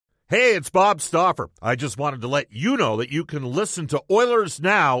Hey, it's Bob Stauffer. I just wanted to let you know that you can listen to Oilers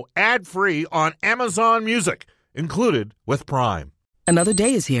Now ad-free on Amazon Music, included with Prime. Another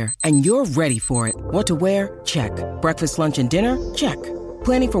day is here, and you're ready for it. What to wear? Check. Breakfast, lunch, and dinner? Check.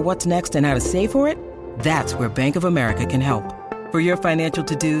 Planning for what's next and how to save for it? That's where Bank of America can help. For your financial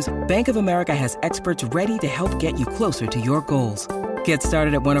to-dos, Bank of America has experts ready to help get you closer to your goals. Get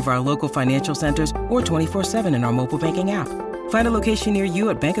started at one of our local financial centers or 24/7 in our mobile banking app. Find a location near you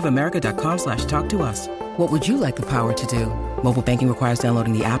at bankofamerica.com/talktous. What would you like the power to do? Mobile banking requires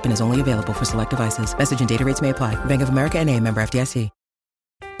downloading the app and is only available for select devices. Message and data rates may apply. Bank of America N.A., member FDIC.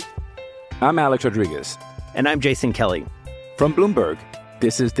 I'm Alex Rodriguez. And I'm Jason Kelly. From Bloomberg,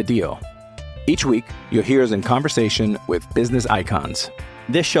 this is The Deal. Each week, you'll hear us in conversation with business icons.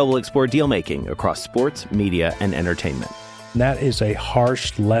 This show will explore deal-making across sports, media, and entertainment. That is a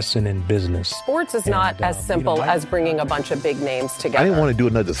harsh lesson in business. Sports is not as simple as bringing a bunch of big names together. I didn't want to do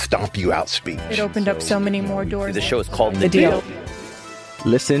another stomp you out speech. It opened up so many more doors. The show is called The Deal.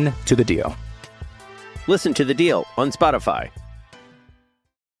 Listen to The Deal. Listen to The Deal on Spotify.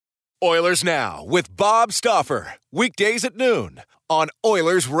 Oilers Now with Bob Stauffer. Weekdays at noon on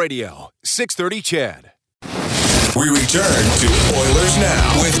Oilers Radio, 630 CHED. We return to Oilers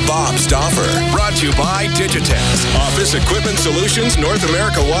Now with Bob Stauffer. Brought to you by Digitex. Office Equipment Solutions North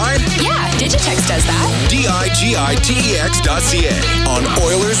America wide? Yeah, Digitex does that. digitex.ca on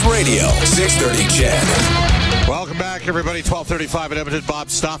Oilers Radio, 630 CHED. Welcome back, everybody. 12:35 at Edmonton. Bob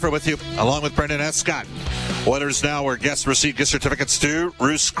Stauffer with you, along with Brendan Escott. Oilers Now, where guests receive gift certificates to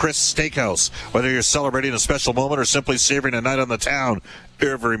Ruth's Chris Steakhouse. Whether you're celebrating a special moment or simply savoring a night on the town,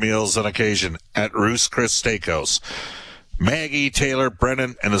 every meal's an occasion at Ruth's Chris Steakhouse. Maggie, Taylor,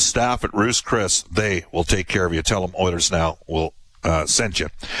 Brendan, and the staff at Ruth's Chris, they will take care of you. Tell them Oilers Now will send you.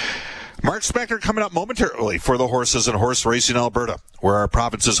 Mark Spector coming up momentarily for the Horses and Horse Racing Alberta, where our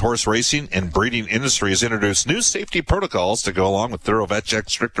province's horse racing and breeding industry has introduced new safety protocols to go along with thorough vet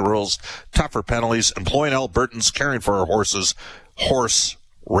checks, stricter rules, tougher penalties, employing Albertans caring for our horses. Horse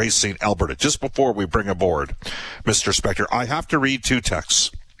Racing Alberta. Just before we bring aboard Mr. Spector, I have to read two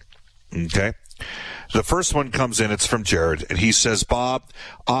texts. Okay? The first one comes in, it's from Jared, and he says, Bob,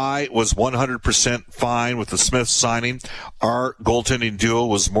 I was 100% fine with the Smith signing. Our goaltending duo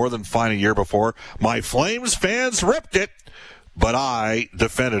was more than fine a year before. My Flames fans ripped it, but I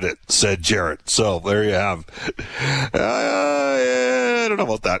defended it, said Jared. So there you have. I don't know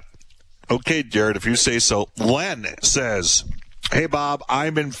about that. Okay, Jared, if you say so. Len says, hey, Bob,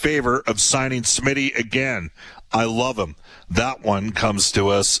 I'm in favor of signing Smitty again. I love him. That one comes to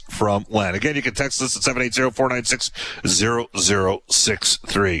us from Len. Again, you can text us at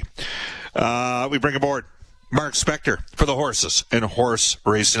 780-496-0063. We bring aboard Mark Spector for the Horses and Horse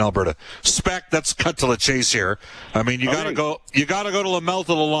Racing Alberta. Spec, let's cut to the chase here. I mean, you gotta go to the mouth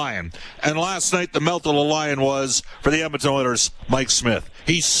of the lion. And last night, the mouth of the lion was, for the Edmonton Oilers, Mike Smith.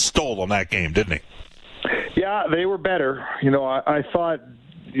 He stole on that game, didn't he? Yeah, they were better. You know, I thought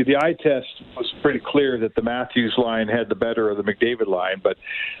the eye test was pretty clear that the Matthews line had the better of the McDavid line, but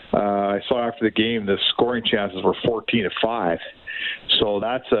I saw after the game the scoring chances were 14-5. So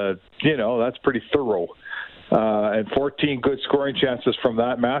that's pretty thorough. And 14 good scoring chances from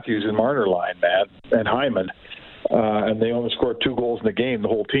that Matthews and Marner line, man, and Hyman. And they only scored 2 goals in the game, the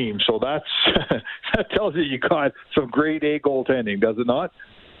whole team. So that tells you got some grade A goaltending, does it not?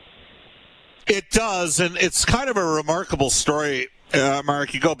 It does, and it's kind of a remarkable story.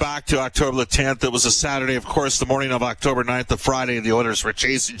 Mark, you go back to October the 10th. It was a Saturday, of course, the morning of October 9th, the Friday. The Oilers were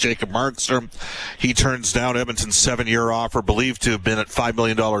chasing Jacob Markstrom. He turns down Edmonton's 7-year offer, believed to have been at $5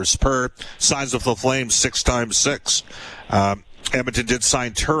 million per. Signs with the Flames 6 times 6. Edmonton did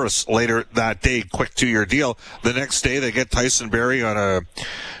sign Turris later that day, quick 2-year deal. The next day, they get Tyson Barrie on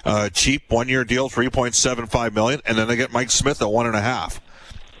a cheap 1-year deal, $3.75 million, and then they get Mike Smith at $1.5.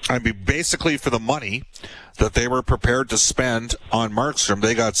 I mean, basically for the money that they were prepared to spend on Markstrom,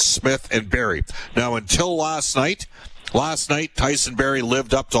 they got Smith and Barrie. Now, until last night, Tyson Barrie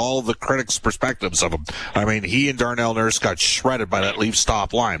lived up to all of the critics' perspectives of him. I mean, he and Darnell Nurse got shredded by that Leafs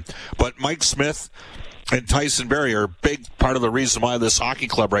top line. But Mike Smith and Tyson Barrie are a big part of the reason why this hockey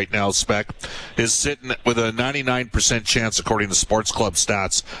club right now, Spec, is sitting with a 99% chance, according to Sports Club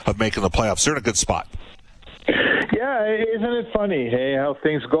stats, of making the playoffs. They're in a good spot. Yeah, isn't it funny, hey, how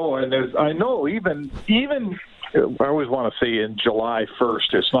things go? And I know even I always want to say in July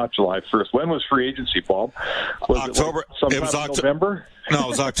 1st. It's not July 1st. When was free agency, Bob? October. Sometime in November? No, it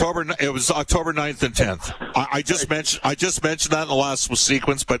was October 9th and 10th. I just mentioned that in the last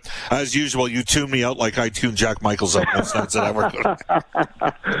sequence, but as usual, you tune me out like I tune Jack Michaels out most nights that ever.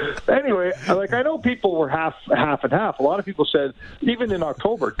 Anyway, like I know people were half and half. A lot of people said even in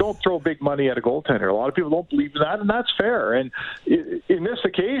October, don't throw big money at a goaltender. A lot of people don't believe in that, and that's fair. And in this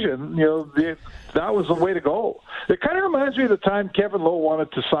occasion, that was the way to go. It kind of reminds me of the time Kevin Lowe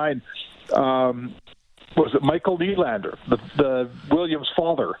wanted to sign. Was it Michael Nylander, the Williams'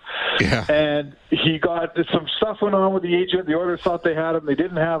 father? Yeah. And he got some stuff went on with the agent. The Oilers thought they had him. They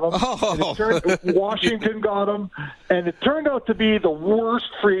didn't have him. Washington got him. And it turned out to be the worst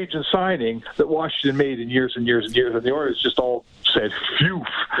free agent signing that Washington made in years and years and years. And the Oilers just all said, phew.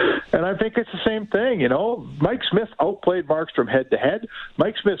 And I think it's the same thing, Mike Smith outplayed Markstrom head-to-head.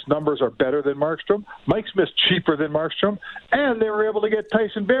 Mike Smith's numbers are better than Markstrom. Mike Smith's cheaper than Markstrom. And they were able to get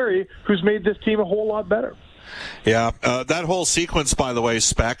Tyson Barrie, who's made this team a whole lot better. Yeah, that whole sequence, by the way,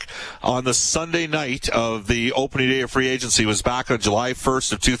 Spec, on the Sunday night of the opening day of free agency was back on July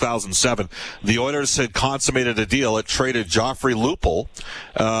 1st of 2007. The Oilers had consummated a deal. It traded Joffrey Lupul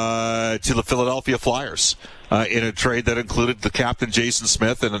to the Philadelphia Flyers. In a trade that included the captain, Jason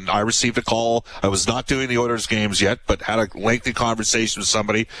Smith, and I received a call. I was not doing the Oilers games yet, but had a lengthy conversation with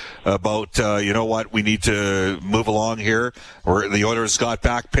somebody about, we need to move along here. Where the Oilers got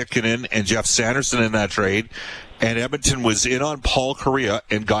back Pickenin and Jeff Sanderson in that trade, and Edmonton was in on Paul Kariya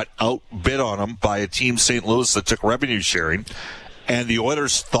and got outbid on him by a team, St. Louis, that took revenue sharing, and the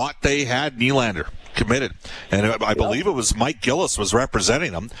Oilers thought they had Nylander committed, and I believe it was Mike Gillis was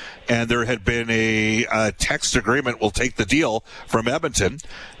representing them, and there had been a text agreement, we'll take the deal, from Edmonton.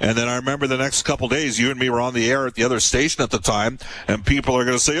 And then I remember the next couple days, you and me were on the air at the other station at the time, and people are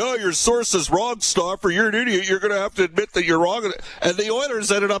going to say, oh, your source is wrong, Stauffer, you're an idiot, you're going to have to admit that you're wrong. And the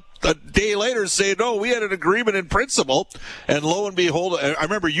Oilers ended up a day later saying, no, we had an agreement in principle, and lo and behold, I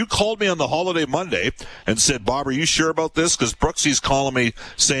remember you called me on the holiday Monday and said, Bob, are you sure about this? Because Brooksy's calling me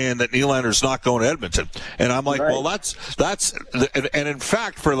saying that Nylander's not going to Edmonton. And I'm like, right. Well, that's, and in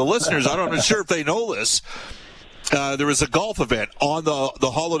fact, for the listeners, I'm not sure if they know this. There was a golf event on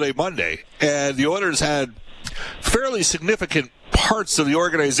the holiday Monday, and the Oilers had fairly significant parts of the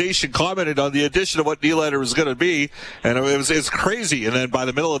organization commented on the addition of what Nylander was going to be, and it's crazy. And then by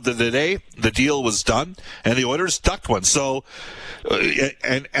the middle of the day, the deal was done, and the Oilers ducked one. So,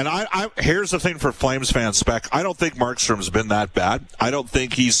 and I here's the thing for Flames fans, Spec. I don't think Markstrom's been that bad. I don't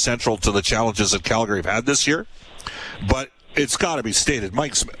think he's central to the challenges that Calgary have had this year. But it's got to be stated,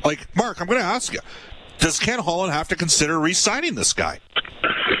 Mark, I'm going to ask you, does Ken Holland have to consider re-signing this guy?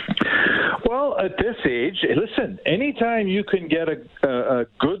 Well, at this age, listen, anytime you can get a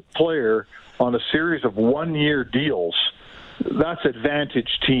good player on a series of one-year deals, that's advantage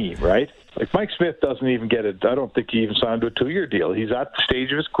team, right? Like Mike Smith doesn't even get it. I don't think he even signed to a 2-year deal. He's at the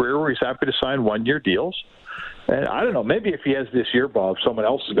stage of his career where he's happy to sign 1-year deals. And I don't know, maybe if he has this year, Bob, someone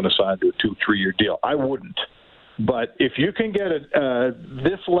else is going to sign to a 2-3-year deal. I wouldn't. But if you can get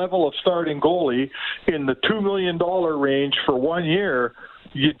this level of starting goalie in the $2 million range for 1 year,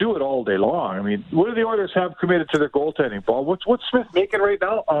 you do it all day long. I mean, what do the Oilers have committed to their goaltending, Paul? What's Smith making right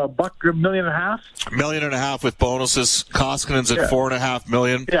now? $1.5 million? $1.5 million with bonuses. Koskinen's at $4.5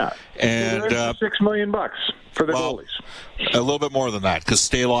 million. Yeah, and $6 million for the goalies. A little bit more than that, because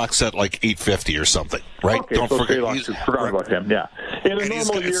Stalock's at like $850 or something, right? Okay, forgot about him. Yeah, in a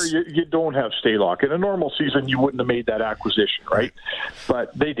normal year, you don't have Stalock. In a normal season, you wouldn't have made that acquisition, right?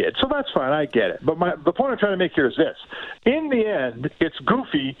 But they did, so that's fine. I get it. But the point I'm trying to make here is this: in the end, it's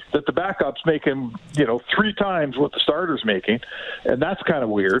goofy that the backups making 3 times what the starter's making, and that's kind of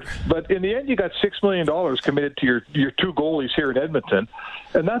weird. But in the end, you got $6 million committed to your 2 goalies here in Edmonton,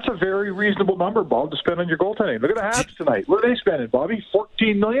 and that's a very reasonable number, Bob, to spend on your goaltending. Look at the Habs tonight. What are they spending, Bobby?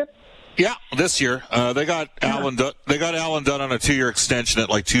 $14 million? Yeah, this year they got Allen Dunn. They got Allen Dunn on a 2-year extension at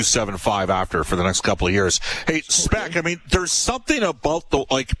like $275 after for the next couple of years. Hey, Spec. I mean, there's something about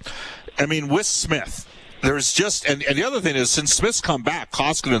with Smith. There's just and the other thing is, since Smith's come back,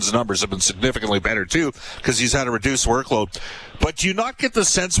 Koskinen's numbers have been significantly better too because he's had a reduced workload. But do you not get the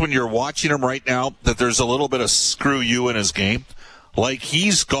sense when you're watching him right now that there's a little bit of screw you in his game? Like,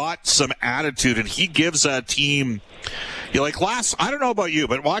 he's got some attitude, and he gives that team. I don't know about you,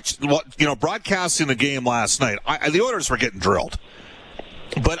 but broadcasting the game last night, the Oilers were getting drilled.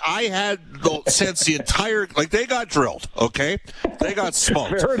 But I had the sense they got drilled, okay? They got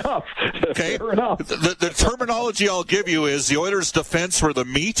smoked. Fair enough. Okay? Fair enough. The terminology I'll give you is the Oilers' defense were the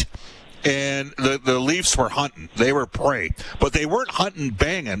meat, and the Leafs were hunting. They were prey. But they weren't hunting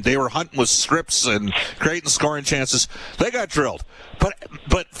banging. They were hunting with strips and creating scoring chances. They got drilled.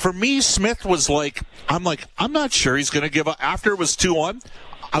 But for me, Smith was I'm not sure he's going to give up. After it was 2-1,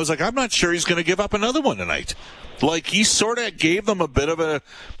 I was like, I'm not sure he's going to give up another one tonight. Like, he sort of gave them a bit of a,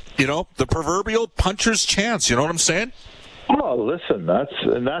 the proverbial puncher's chance. You know what I'm saying? Oh, listen, that's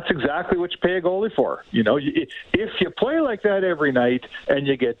exactly what you pay a goalie for. If you play like that every night and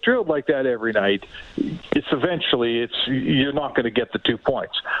you get drilled like that every night, you're not going to get the 2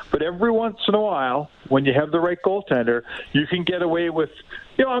 points. But every once in a while, when you have the right goaltender, you can get away with.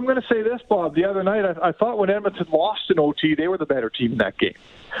 I'm going to say this, Bob. The other night, I thought when Edmonton lost in OT, they were the better team in that game.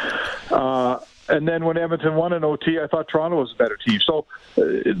 And then when Edmonton won in OT, I thought Toronto was a better team. So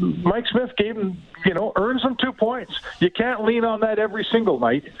Mike Smith gave him, earns them 2 points. You can't lean on that every single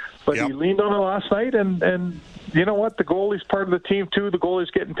night, but he leaned on it last night. And you know what? The goalie's part of the team, too. The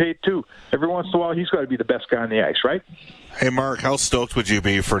goalie's getting paid, too. Every once in a while, he's got to be the best guy on the ice, right? Hey, Mark, how stoked would you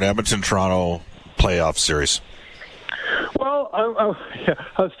be for an Edmonton-Toronto playoff series? Well,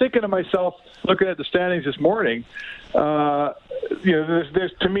 I was thinking to myself, looking at the standings this morning, there's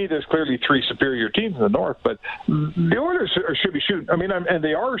clearly three superior teams in the North, but the Oilers should be shooting. And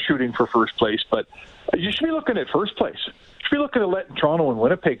they are shooting for first place, but you should be looking at first place. You should be looking at letting Toronto and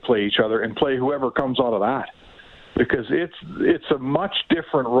Winnipeg play each other and play whoever comes out of that. Because it's a much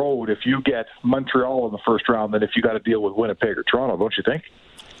different road if you get Montreal in the first round than if you got to deal with Winnipeg or Toronto, don't you think?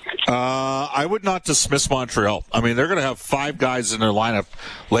 I would not dismiss Montreal. They're going to have 5 guys in their lineup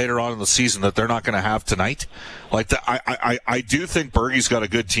later on in the season that they're not going to have tonight. I do think Bergey's got a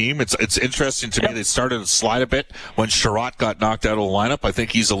good team. It's interesting to me they started to slide a bit when Sherratt got knocked out of the lineup. I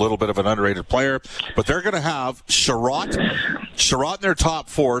think he's a little bit of an underrated player. But they're going to have Sherratt in their top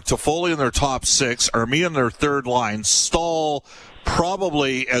 4, Toffoli in their top 6, Armia in their third line, Stahl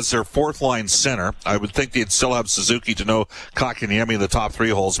probably as their fourth line center. I would think they'd still have Suzuki to know Kotkaniemi in the top 3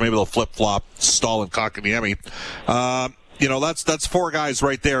 holes. Maybe they'll flip-flop Stahl and Kotkaniemi. That's 4 guys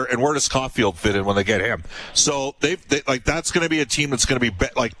right there. And where does Caulfield fit in when they get him? So that's going to be a team that's going to be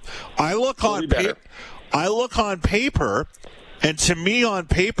I look on paper, and to me on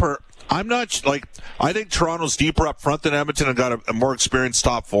paper, I'm not I think Toronto's deeper up front than Edmonton and got a more experienced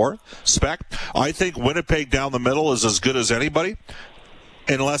top 4 spec. I think Winnipeg down the middle is as good as anybody,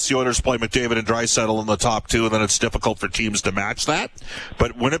 unless the Oilers play McDavid and Draisaitl in the top 2, and then it's difficult for teams to match that.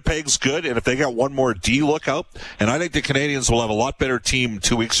 But Winnipeg's good, and if they got one more D, look out. And I think the Canadians will have a lot better team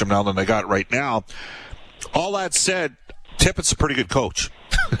 2 weeks from now than they got right now. All that said, Tippett's a pretty good coach.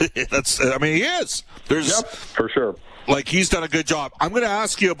 He is. For sure. He's done a good job. I'm going to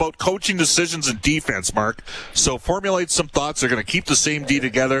ask you about coaching decisions and defense, Mark. So formulate some thoughts. They're going to keep the same D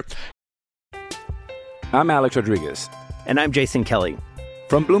together. I'm Alex Rodriguez. And I'm Jason Kelly.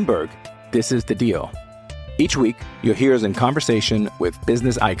 From Bloomberg, this is The Deal. Each week, you'll hear us in conversation with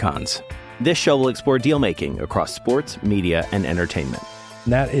business icons. This show will explore deal-making across sports, media, and entertainment.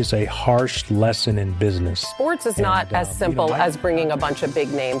 That is a harsh lesson in business. Sports is not as simple as bringing a bunch of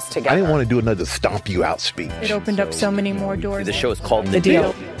big names together. I didn't want to do another stomp you out speech. It opened up so many more doors. The show is called The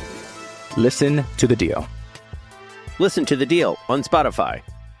Deal. Listen to The Deal. Listen to The Deal on Spotify.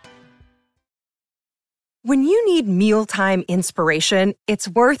 When you need mealtime inspiration, it's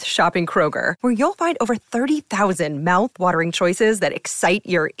worth shopping Kroger, where you'll find over 30,000 mouth-watering choices that excite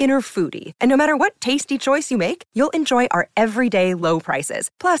your inner foodie. And no matter what tasty choice you make, you'll enjoy our everyday low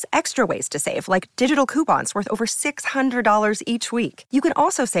prices, plus extra ways to save, like digital coupons worth over $600 each week. You can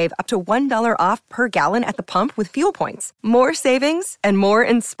also save up to $1 off per gallon at the pump with fuel points. More savings and more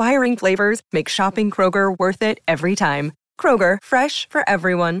inspiring flavors make shopping Kroger worth it every time. Kroger, fresh for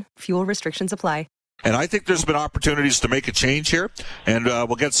everyone. Fuel restrictions apply. And I think there's been opportunities to make a change here, and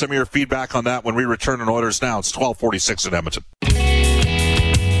we'll get some of your feedback on that when we return on Oilers Now. It's 12:46 in Edmonton.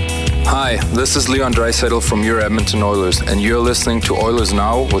 Hi, this is Leon Draisaitl from your Edmonton Oilers, and you're listening to Oilers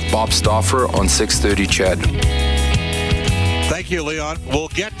Now with Bob Stauffer on 630 CHED. Thank you, Leon. We'll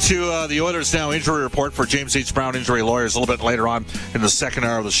get to the Oilers Now injury report for James H. Brown Injury Lawyers a little bit later on in the second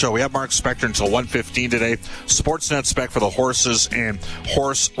hour of the show. We have Mark Spector until 1:15 today. Sportsnet spec for the horses and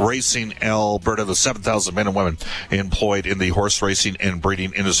horse racing Alberta, the 7,000 men and women employed in the horse racing and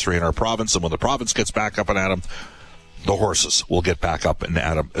breeding industry in our province. And when the province gets back up and at 'em, the horses will get back up and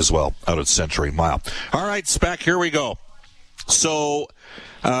at 'em as well out at Century Mile. All right, Spec, here we go. So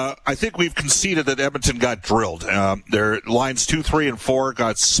I think we've conceded that Edmonton got drilled. Their lines 2, 3, and 4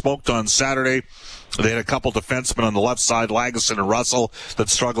 got smoked on Saturday. They had a couple defensemen on the left side, Lagesson and Russell, that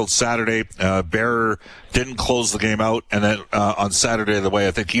struggled Saturday. Bearer didn't close the game out, and then on Saturday the way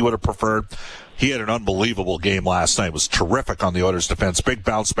I think he would have preferred. he had an unbelievable game last night. It was terrific on the Oilers' defense. Big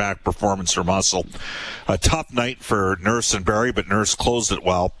bounce-back performance from Russell. A tough night for Nurse and Barrie, but Nurse closed it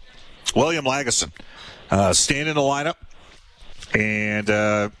well. William Lagesson staying in the lineup, and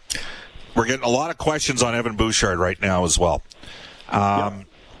we're getting a lot of questions on Evan Bouchard right now as well.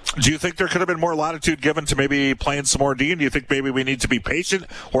 Do you think there could have been more latitude given to maybe playing some more D? And do you think maybe we need to be patient?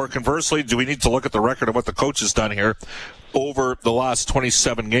 Or conversely, do we need to look at the record of what the coach has done here over the last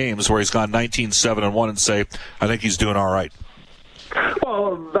 27 games where he's gone 19-7-1 and say, I think he's doing all right?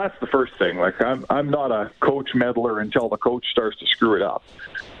 Well, that's the first thing. Like, I'm not a coach meddler until the coach starts to screw it up.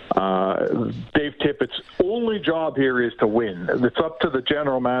 Dave Tippett's only job here is to win. It's up to the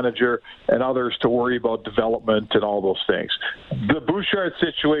general manager and others to worry about development and all those things. The Bouchard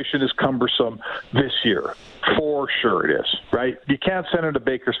situation is cumbersome this year. For sure it is, right? You can't send him to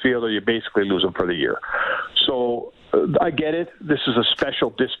Bakersfield or you basically lose him for the year. So I get it. This is a special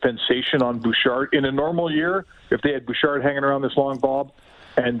dispensation on Bouchard. In a normal year, if they had Bouchard hanging around this long, Bob,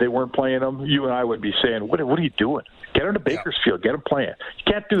 and they weren't playing him, you and I would be saying, what are you doing? Get him to Bakersfield. Get him playing.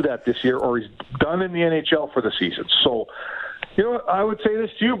 You can't do that this year, or he's done in the NHL for the season. So, you know, I would say this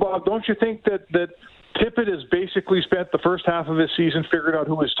to you, Bob. Don't you think that Tippett has basically spent the first half of his season figuring out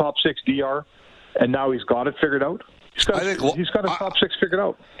who his top 6 D are, and now he's got it figured out? He's got his top 6 figured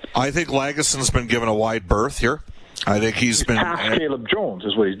out. I think Lagesson's been given a wide berth here. I think he's been half Caleb Jones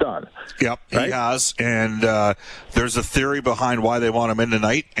is what he's done. Yep, right? He has, and there's a theory behind why they want him in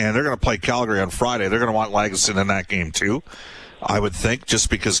tonight, and they're going to play Calgary on Friday. They're going to want Lagesson in that game too, I would think,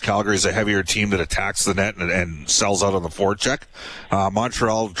 just because Calgary is a heavier team that attacks the net and sells out on the forecheck.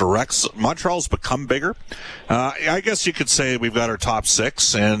 Montreal's become bigger. I guess you could say we've got our top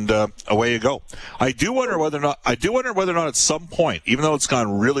 6, and away you go. I do wonder whether or not at some point, even though it's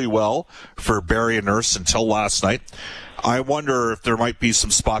gone really well for Barrie and Nurse until last night, I wonder if there might be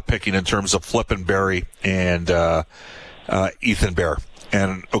some spot picking in terms of flipping Barrie and Ethan Bear,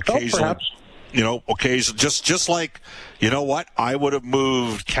 and occasionally. Occasionally, just like, you know what, I would have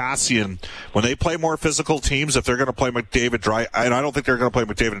moved Cassian when they play more physical teams. If they're going to play McDavid, and I don't think they're going to play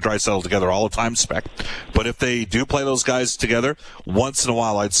McDavid and Draisaitl together all the time, Spec. But if they do play those guys together, once in a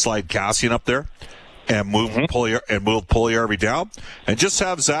while, I'd slide Cassian up there and move Puljujarvi down, and just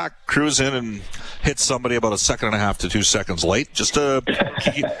have Zach cruise in and hit somebody about 1.5 to 2 seconds late, just to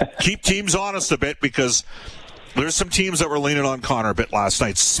keep teams honest a bit, because there's some teams that were leaning on Connor a bit last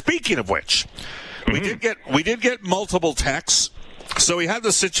night. Speaking of which, we did get multiple texts. So we had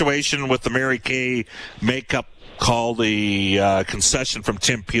the situation with the Mary Kay makeup call, the concession from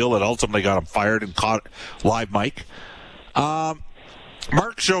Tim Peel that ultimately got him fired and caught live mic. Mark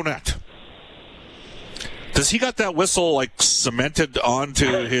Jonette, does he got that whistle like cemented onto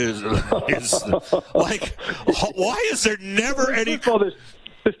his like? Why is there never any? Well, there's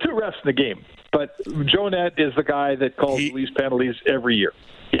 2 refs in the game. But Jonette is the guy that calls police penalties every year.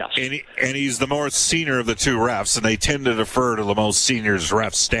 Yes. And he's the more senior of the 2 refs, and they tend to defer to the most senior's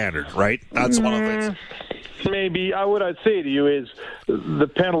ref standard, right? That's one of the things. Maybe. What I'd say to you is the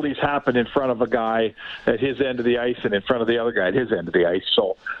penalties happen in front of a guy at his end of the ice and in front of the other guy at his end of the ice.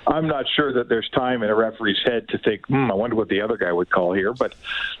 So I'm not sure that there's time in a referee's head to think, I wonder what the other guy would call here. But,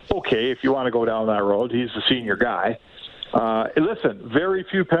 okay, if you want to go down that road, he's the senior guy. Listen, very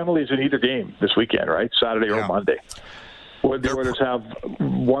few penalties in either game this weekend, right? Saturday or Monday. Would the Oilers have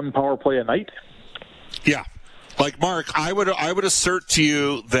 1 power play a night? Yeah. Like, Mark, I would assert to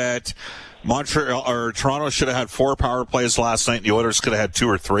you that Montreal or Toronto should have had 4 power plays last night, and the Oilers could have had 2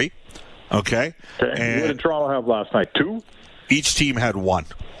 or 3. Okay? And what did Toronto have last night? 2? Each team had 1.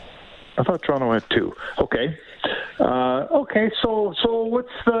 I thought Toronto had 2. Okay. So what's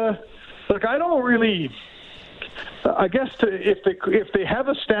the... Look, I don't really... I guess if they have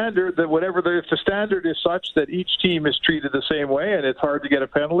a standard that if the standard is such that each team is treated the same way and it's hard to get a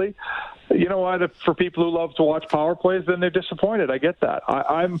penalty, you know what? For people who love to watch power plays, then they're disappointed. I get that.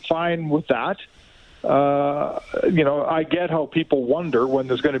 I'm fine with that. I get how people wonder when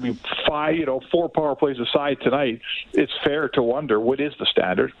there's going to be 4 power plays aside tonight. It's fair to wonder what is the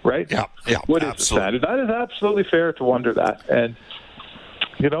standard, right? Yeah. What is the standard? That is absolutely fair to wonder that. And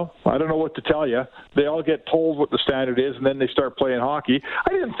I don't know what to tell you. They all get told what the standard is, and then they start playing hockey. I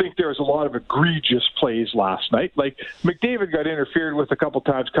didn't think there was a lot of egregious plays last night. Like, McDavid got interfered with a couple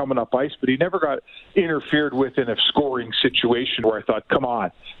times coming up ice, but he never got interfered with in a scoring situation where I thought, come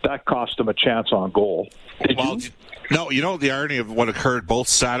on, that cost him a chance on goal. Did you? No, the irony of what occurred on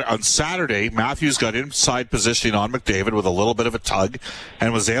Saturday, Matthews got inside positioning on McDavid with a little bit of a tug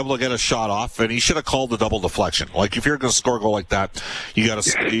and was able to get a shot off, and he should have called the double deflection. Like, if you're going to score a goal like that, you got to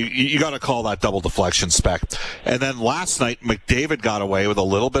you got to call that double deflection spec. And then last night, McDavid got away with a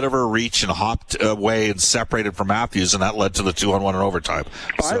little bit of a reach and hopped away and separated from Matthews, and that led to the 2-on-1 in overtime.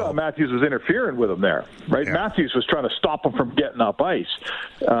 I thought Matthews was interfering with him there, right? Yeah. Matthews was trying to stop him from getting up ice.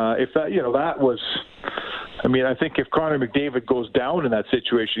 If that, that was. I mean, I think if Connor McDavid goes down in that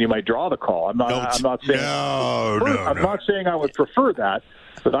situation, he might draw the call. I'm not saying I would prefer that,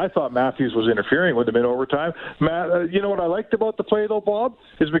 but I thought Matthews was interfering with him in overtime. You know what I liked about the play, though, Bob,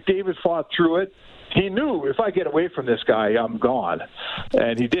 is McDavid fought through it. He knew, if I get away from this guy, I'm gone.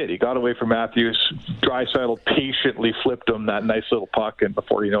 And he did. He got away from Matthews. Draisaitl patiently flipped him that nice little puck, and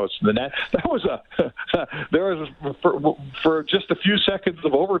before you know it's in the net. That was for just a few seconds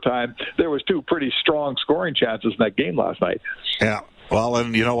of overtime, there was two pretty strong scoring chances in that game last night. Yeah. Well,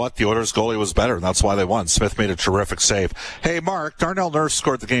 and you know what? The Oilers goalie was better, and that's why they won. Smith made a terrific save. Hey, Mark, Darnell Nurse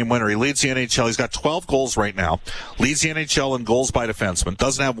scored the game winner. He leads the NHL. He's got 12 goals right now. Leads the NHL in goals by defenseman.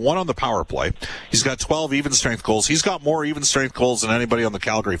 Doesn't have one on the power play. He's got 12 even-strength goals. He's got more even-strength goals than anybody on the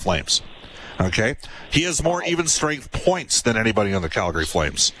Calgary Flames. Okay? He has more even-strength points than anybody on the Calgary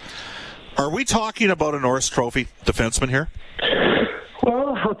Flames. Are we talking about a Norris Trophy defenseman here?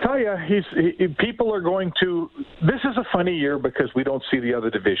 Well, I'll tell you, people are going to. This is a funny year because we don't see the other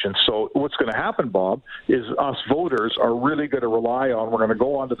divisions. So what's going to happen, Bob, is us voters are really going to rely on. We're going to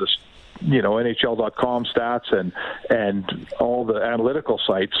go onto this, NHL.com stats and all the analytical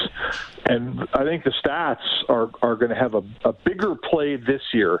sites, and I think the stats are going to have a bigger play this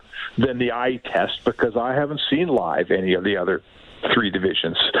year than the eye test because I haven't seen live any of the other three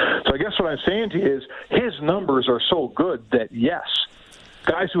divisions. So I guess what I'm saying to you is his numbers are so good that yes.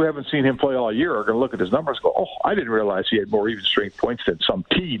 Guys who haven't seen him play all year are going to look at his numbers and go, oh, I didn't realize he had more even strength points than some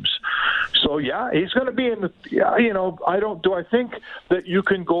teams. So, yeah, he's going to be in the, do I think that you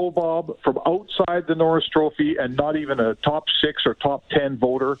can go, Bob, from outside the Norris Trophy and not even a top 6 or top 10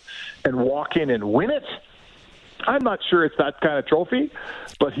 voter and walk in and win it? I'm not sure it's that kind of trophy,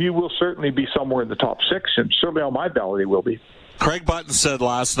 but he will certainly be somewhere in the top 6, and certainly on my ballot he will be. Craig Button said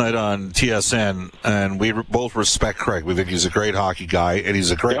last night on TSN, and we both respect Craig. We think he's a great hockey guy, and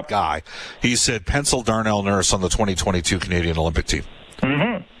he's a great guy. He said, pencil Darnell Nurse on the 2022 Canadian Olympic team.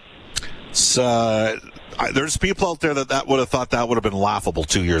 Mm-hmm. So, there's people out there that would have thought that would have been laughable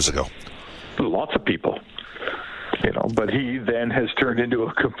 2 years ago. Lots of people. But he then has turned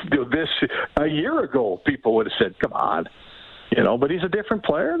into this a year ago. People would have said, come on. But he's a different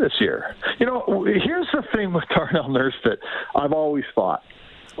player this year. Here's the thing with Darnell Nurse that I've always thought.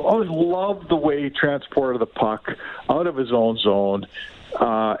 I always loved the way he transported the puck out of his own zone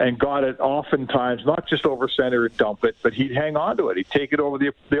and got it oftentimes, not just over center and dump it, but he'd hang on to it. He'd take it over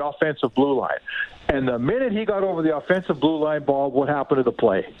the offensive blue line. And the minute he got over the offensive blue line, Bob, what happened to the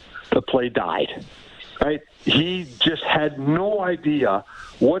play? The play died. Right? He just had no idea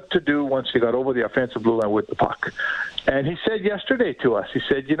what to do once he got over the offensive blue line with the puck. And he said yesterday to us, he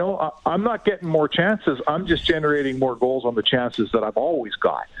said, I'm not getting more chances. I'm just generating more goals on the chances that I've always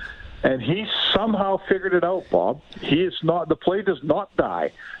got. And he somehow figured it out, Bob. The play does not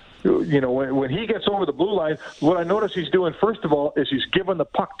die. When he gets over the blue line, what I notice he's doing, first of all, is he's giving the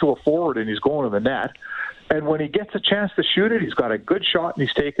puck to a forward and he's going to the net. And when he gets a chance to shoot it, he's got a good shot and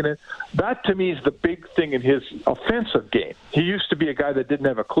he's taking it. That, to me, is the big thing in his offensive game. He used to be a guy that didn't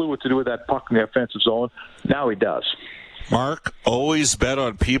have a clue what to do with that puck in the offensive zone. Now he does. Mark, always bet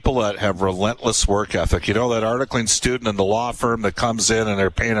on people that have relentless work ethic. That articling student in the law firm that comes in and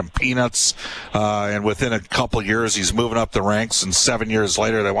they're paying him peanuts, and within a couple of years he's moving up the ranks, and 7 years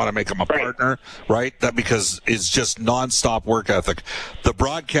later they want to make him a partner, right? That because it's just nonstop work ethic. The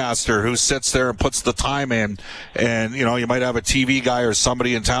broadcaster who sits there and puts the time in, and you might have a TV guy or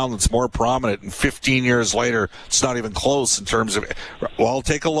somebody in town that's more prominent, and 15 years later it's not even close in terms of. Well,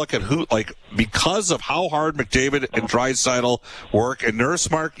 take a look at who, because of how hard McDavid and Draisaitl work, and Nurse,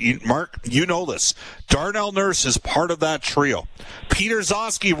 Mark, you know this. Darnell Nurse is part of that trio. Peter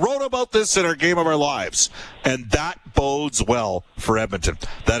Zosky wrote about this in our Game of Our Lives, and that bodes well for Edmonton.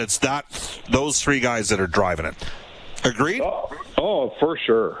 That it's those three guys that are driving it. Agreed? Oh, for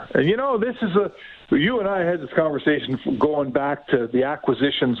sure. And this is you and I had this conversation going back to the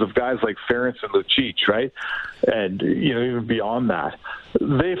acquisitions of guys like Ference and Lucic, right? And, even beyond that.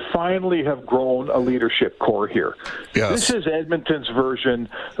 They finally have grown a leadership core here. Yes. This is Edmonton's version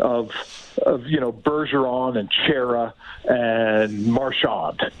of Bergeron and Chera and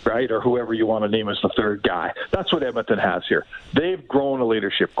Marchand, right? Or whoever you want to name as the third guy. That's what Edmonton has here. They've grown a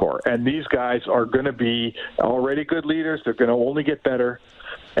leadership core. And these guys are going to be already good leaders. They're going to only get better.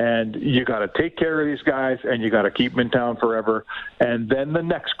 And you got to take care of these guys, and you got to keep them in town forever. And then the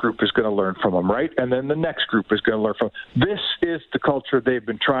next group is going to learn from them, right? And then the next group is going to learn from them. This is the culture they've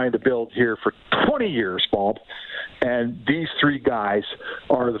been trying to build here for 20 years, Bob. And these three guys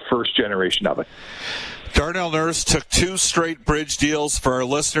are the first generation of it. Darnell Nurse took 2 straight bridge deals. For our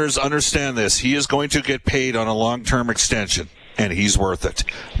listeners, understand this. He is going to get paid on a long-term extension, and he's worth it.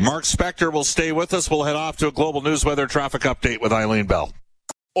 Mark Spector will stay with us. We'll head off to a global news weather traffic update with Eileen Bell.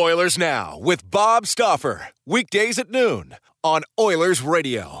 Oilers Now with Bob Stauffer. Weekdays at noon on Oilers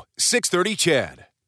Radio, 630 CHED.